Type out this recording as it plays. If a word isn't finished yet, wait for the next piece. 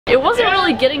It wasn't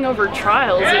really getting over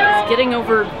trials, it was getting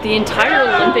over the entire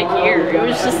Olympic year. It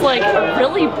was just like a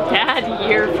really bad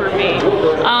year for me.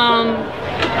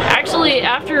 Actually,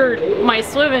 after my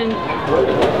swim in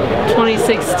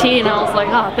 2016, I was like,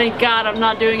 oh, thank God I'm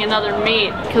not doing another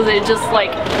meet, because it just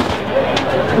like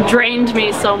drained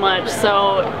me so much.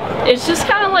 So it's just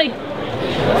kind of like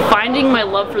finding my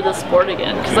love for the sport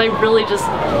again, because I really just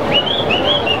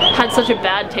had such a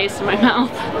bad taste in my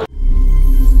mouth.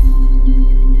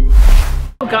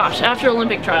 Oh gosh, after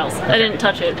Olympic trials, I didn't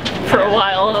touch it for a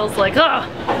while. I was like, oh,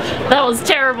 that was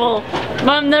terrible.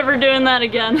 I'm never doing that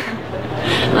again.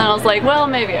 And then I was like, well,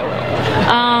 maybe I will.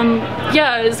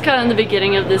 Yeah, it was kind of in the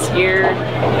beginning of this year.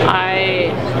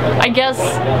 I guess,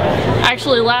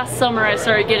 actually last summer I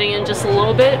started getting in just a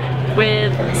little bit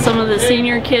with some of the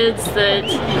senior kids that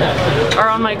are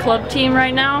on my club team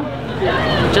right now,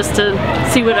 just to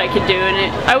see what I could do.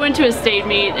 And I went to a state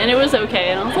meet and it was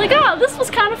okay, and I was like, oh, this was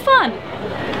kind of fun.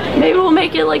 Maybe we'll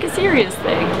make it like a serious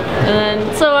thing. And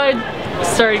then, so I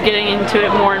started getting into it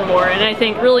more and more, and I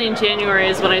think really in January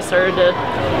is when I started to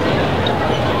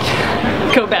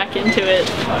go back into it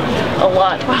a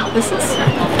lot. Wow, this is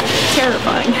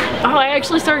terrifying. Oh, I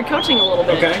actually started coaching a little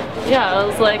bit. Okay. Yeah, I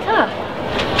was like,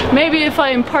 maybe if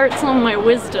I impart some of my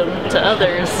wisdom to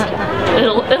others,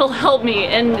 it'll help me.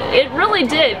 And it really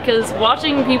did, because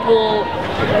watching people,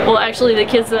 well, actually the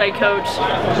kids that I coach,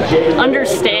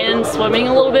 understand swimming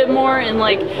a little bit more, and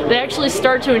like they actually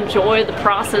start to enjoy the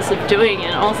process of doing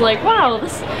it. I was like, wow,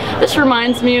 this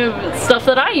reminds me of stuff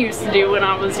that I used to do when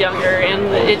I was younger, and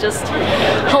it just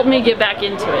helped me get back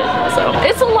into it. So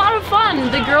it's a lot of fun.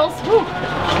 The girls,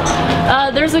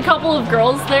 there's a couple of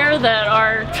girls there that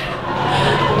are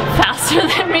faster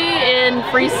than me in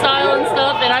freestyle and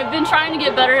stuff, and I've been trying to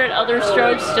get better at other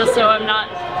strokes just so I'm not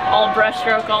all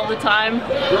breaststroke all the time,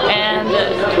 and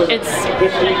it's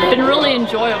been really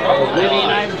enjoyable. I mean,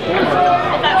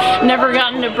 I've never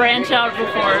gotten to branch out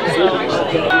before, so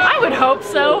I would hope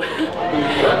so.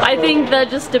 I think that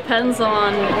just depends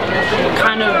on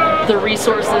kind of the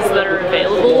resources that are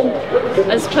available,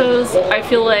 I suppose. I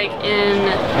feel like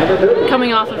in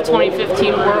coming off of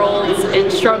 2015 Worlds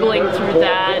and struggling through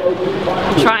that,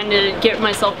 trying to get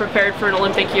myself prepared for an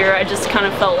Olympic year, I just kind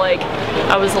of felt like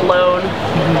I was alone.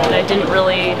 And I didn't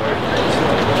really,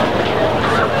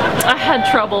 I had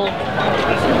trouble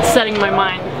setting my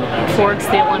mind towards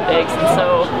the Olympics, and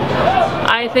so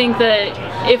I think that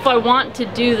if I want to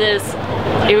do this,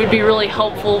 it would be really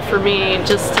helpful for me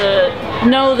just to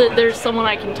know that there's someone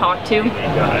I can talk to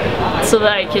so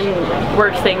that I can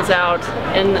work things out.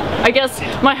 And I guess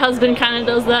my husband kind of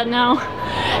does that now.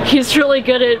 He's really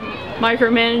good at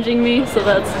micromanaging me, so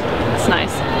it's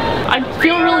nice. I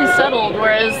feel really settled,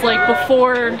 whereas like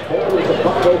before,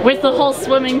 with the whole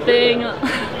swimming thing,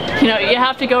 you know, you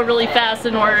have to go really fast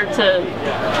in order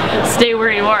to stay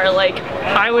where you are. Like,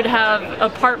 I would have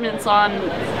apartments on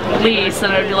lease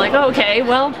and I'd be like, okay,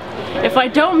 well, if I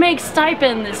don't make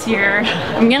stipend this year,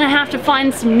 I'm gonna have to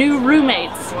find some new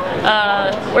roommates.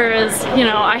 Whereas, you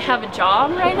know, I have a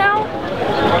job right now,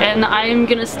 and I'm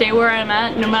gonna stay where I'm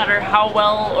at no matter how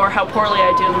well or how poorly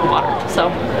I do in the water. So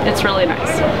it's really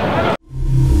nice.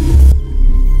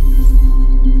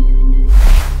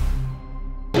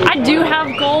 I do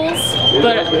have goals,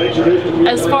 but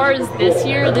as far as this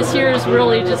year is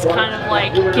really just kind of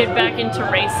like get back into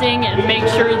racing and make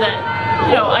sure that,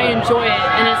 you know, I enjoy it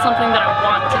and it's something that I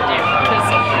want to do. Because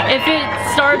if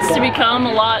it starts to become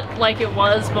a lot like it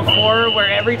was before,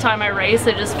 where every time I race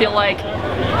I just feel like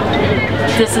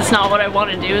this is not what I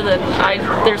want to do, then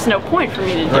there's no point for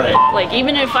me to do it. Like,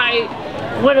 even if I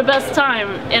win a best time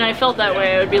and I felt that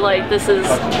way, I would be like, this is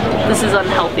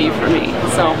unhealthy for me.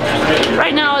 So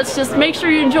right now it's just make sure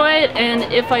you enjoy it, and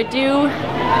if I do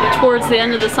towards the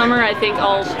end of the summer, I think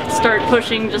I'll start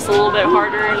pushing just a little bit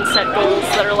harder and set goals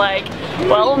that are like,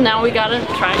 well, now we gotta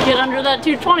try and get under that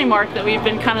 220 mark that we've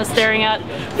been kind of staring at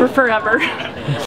for forever.